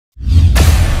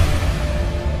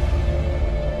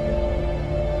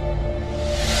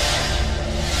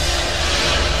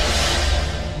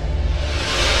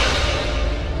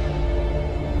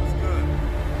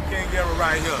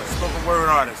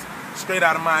straight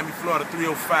out of Miami, Florida,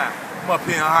 305. I'm up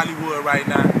here in Hollywood right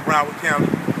now, Broward County,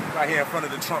 right here in front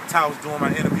of the Trump Towers doing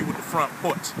my interview with the front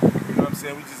porch. You know what I'm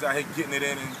saying? We just out here getting it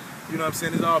in, and you know what I'm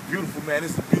saying? It's all beautiful, man.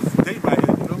 It's a beautiful day right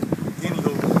here, you know? Anywho,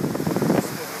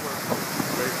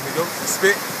 ready to go?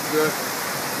 Spit? Good.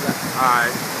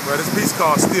 Alright, bro, this piece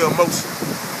called Still Motion.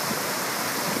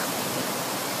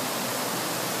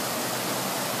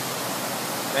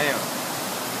 Damn,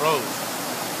 froze,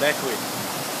 that quick.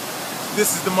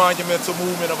 This is the monumental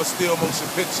movement of a still motion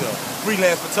picture.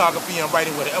 Freelance photography and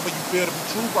writing whatever you feel to be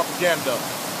true propaganda.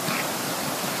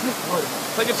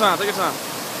 Take your time, take your time.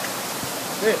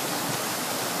 Yeah.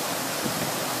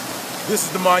 This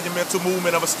is the monumental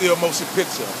movement of a still motion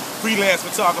picture. Freelance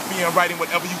photography and writing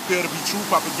whatever you feel to be true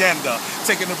propaganda.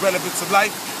 Taking the relevance of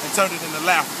life and turn it into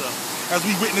laughter. As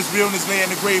we witness realness lay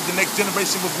in the grave, the next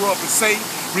generation will grow up and say,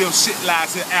 real shit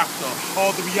lies hereafter.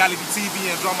 All the reality TV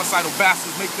and dramacidal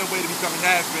bastards make their way to becoming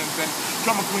has-beens, and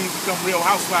drama queens become real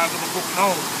housewives of a broken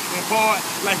home. In part,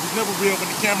 life was never real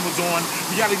when the camera was on.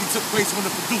 Reality took place when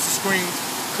the producer screamed,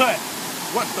 cut.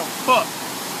 What the fuck?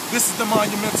 This is the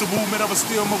monumental movement of a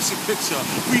still motion picture.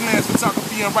 Freelance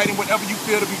photography and writing whatever you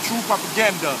feel to be true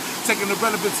propaganda. Taking the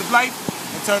relevance of life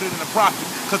and turn it into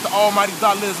profit. Cause the almighty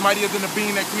dollar is mightier than the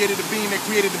being that created the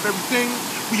very thing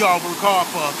we all work hard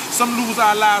for. Some lose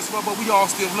our lives for, but we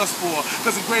all still lust for.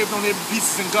 Cause engraved on every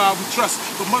piece is in God we trust.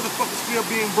 But motherfuckers still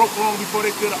being broke long before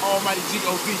they feel the almighty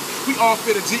G-O-D. We all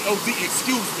feel the G-O-D,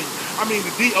 excuse me. I mean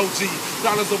the D-O-G,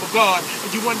 dollars over God. And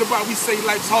you wonder why we say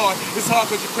life's hard. It's hard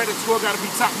cause your credit score gotta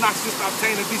be top notch just to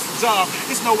obtain a decent job.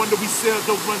 It's no wonder we sell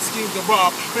dope, run schemes, and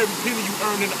rob. For every penny you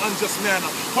earn in an unjust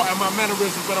manner. Part of my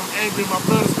mannerisms, but I'm angry, my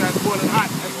blood is fast boiling hot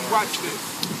as we watch this.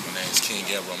 My name's King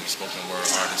Era. I'm a spoken word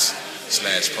artist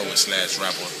 / poet /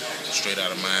 rapper, straight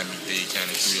out of Miami-Dade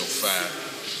County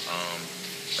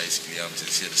 305. Basically, I'm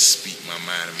just here to speak my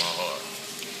mind and my heart.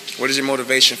 Where does your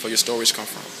motivation for your stories come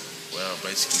from? Well,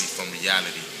 basically from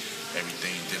reality,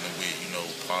 everything dealing with, you know,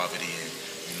 poverty and,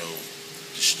 you know,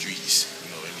 the streets,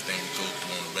 you know, everything we go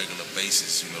through on a regular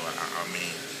basis. You know, I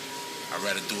mean, I'd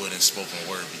rather do it in spoken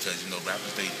word because, you know,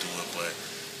 rappers, they do it, but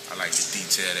I like the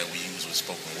detail that we use with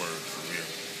spoken word, for real.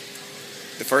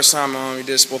 The first time you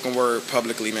did spoken word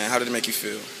publicly, man, how did it make you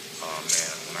feel? Oh,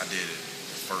 man, when I did it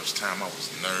the first time, I was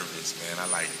nervous, man.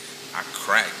 I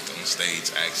cracked on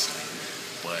stage, actually.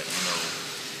 But, you know,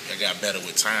 I got better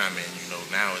with time, and, you know,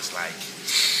 now it's like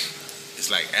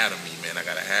out of me, man. I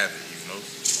gotta have it, you know?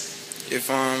 If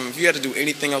you had to do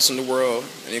anything else in the world,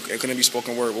 and it couldn't be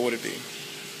spoken word, what would it be?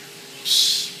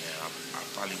 Man, I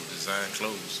probably would design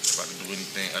clothes if I could do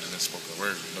anything other than spoken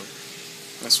word, you know?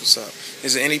 That's what's up.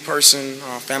 Is there any person,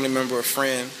 family member, or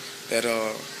friend that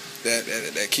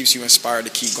keeps you inspired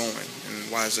to keep going, and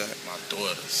why is that? My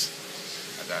daughters.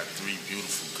 I got 3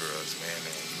 beautiful girls, man, and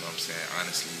you know what I'm saying?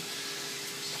 Honestly,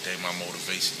 they my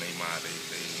motivation. They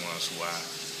ones who I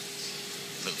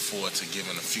look forward to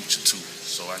giving a future to.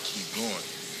 So I keep going.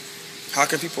 How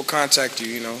can people contact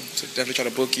you? You know, to definitely try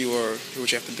to book you or do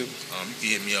what you have to do. You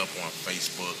can hit me up on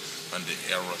Facebook under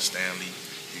Era Stanley.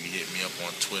 You can hit me up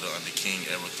on Twitter under King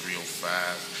Era 305.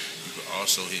 You can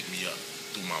also hit me up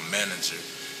through my manager,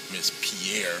 Miss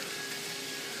Pierre,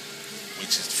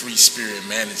 which is Free Spirit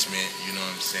Management. You know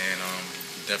what I'm saying?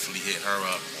 Definitely hit her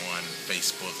up on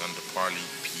Facebook under Parley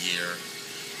Pierre,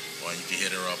 or you can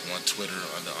hit her up on Twitter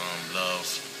under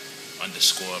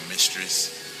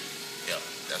love_mistress. Yeah,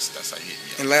 that's how you hit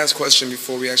me up. And last question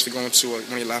before we actually go into one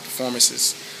of your live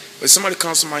performances. If somebody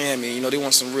comes to Miami, you know, they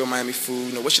want some real Miami food,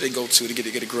 you know, what should they go to get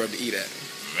a grub to eat at?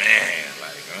 Man,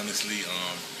 like, honestly,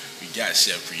 we got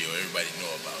Chef Rio. Everybody know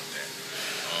about that.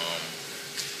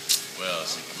 Where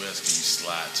else can you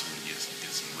slide to get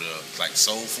some real, like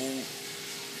soul food?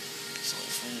 Soul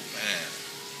food, man.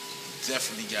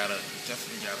 Definitely gotta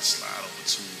slide over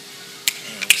to,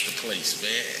 man, what's the place,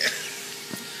 man?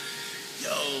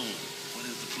 Yo, what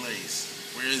is the place?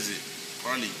 Where is it?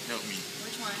 Parley, help me.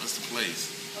 Which one? What's the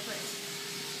place? What place?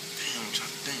 Damn, I'm trying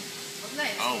to think. What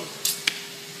place? Oh,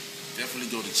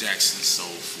 definitely go to Jackson's Soul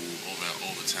Food over at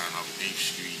Overtown off 8th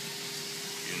Street.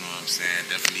 You know what I'm saying?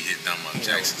 Definitely hit them up.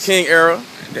 Jackson's King Era,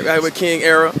 right with King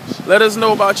Era. Let us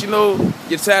know about, you know,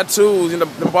 your tattoos and the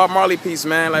Bob Marley piece,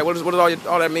 man. Like, what does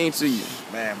all that mean to you?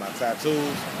 Man, my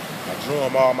tattoos, I drew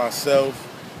them all myself.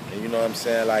 And you know what I'm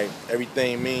saying? Like,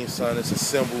 everything means, son. It's a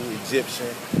symbol,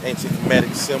 Egyptian, ancient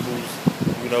Kemetic symbols.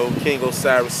 You know, King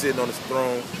Osiris sitting on his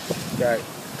throne. Got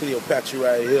Cleopatra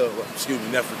right here,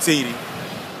 Nefertiti.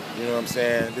 You know what I'm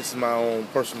saying? This is my own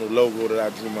personal logo that I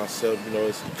drew myself. You know,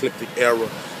 it's Ecliptic Era.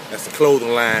 That's the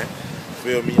clothing line.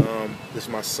 Feel me? This is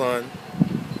my son.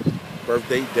 Birth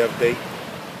date, death date.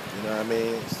 You know what I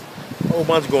mean? Whole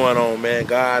bunch going on, man.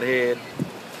 Godhead,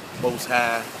 Most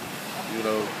High, you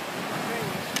know.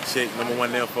 Chick,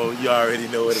 #1 info, you already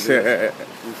know what it is.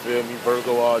 You feel me?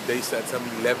 Virgo all day, September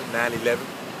 11th, 9/11.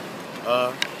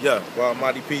 Yeah, well,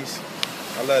 Mighty Peace.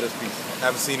 I love this piece.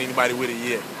 Haven't seen anybody with it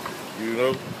yet, you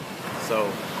know? So,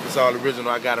 it's all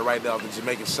original. I got it right there off the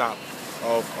Jamaican shop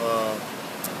off,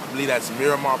 I believe that's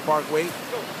Miramar Parkway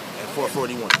and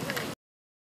 441.